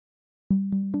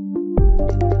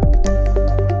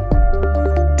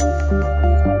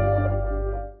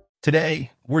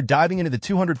Today, we're diving into the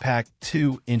 200-pack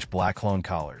 2-inch black clone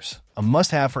collars, a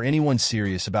must-have for anyone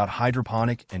serious about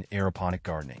hydroponic and aeroponic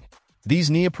gardening. These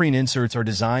neoprene inserts are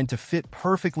designed to fit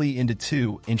perfectly into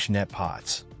 2-inch net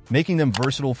pots, making them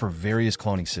versatile for various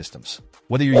cloning systems,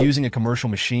 whether you're using a commercial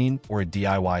machine or a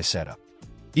DIY setup.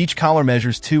 Each collar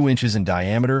measures 2 inches in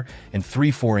diameter and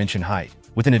 3/4 inch in height,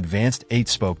 with an advanced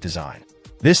 8-spoke design.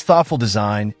 This thoughtful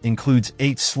design includes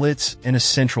 8 slits and a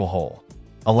central hole,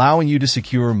 allowing you to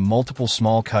secure multiple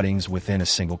small cuttings within a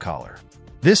single collar.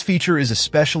 This feature is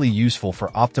especially useful for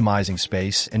optimizing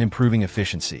space and improving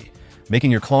efficiency, making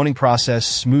your cloning process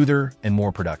smoother and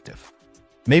more productive.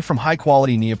 Made from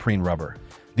high-quality neoprene rubber,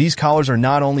 these collars are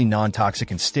not only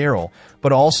non-toxic and sterile,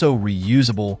 but also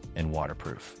reusable and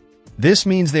waterproof. This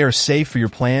means they are safe for your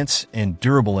plants and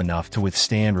durable enough to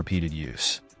withstand repeated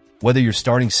use. Whether you're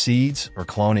starting seeds or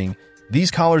cloning, these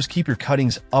collars keep your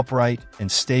cuttings upright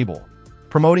and stable,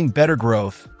 promoting better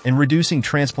growth and reducing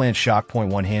transplant shock.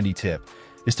 One handy tip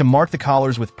is to mark the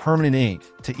collars with permanent ink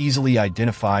to easily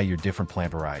identify your different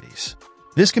plant varieties.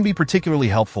 This can be particularly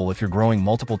helpful if you're growing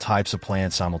multiple types of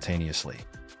plants simultaneously.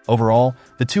 Overall,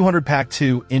 the 200-pack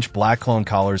 2-inch black clone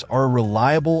collars are a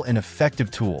reliable and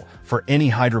effective tool for any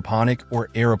hydroponic or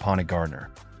aeroponic gardener,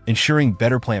 ensuring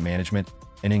better plant management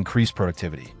and increased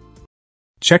productivity.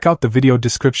 Check out the video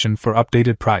description for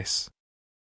updated price.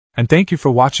 And thank you for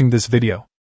watching this video.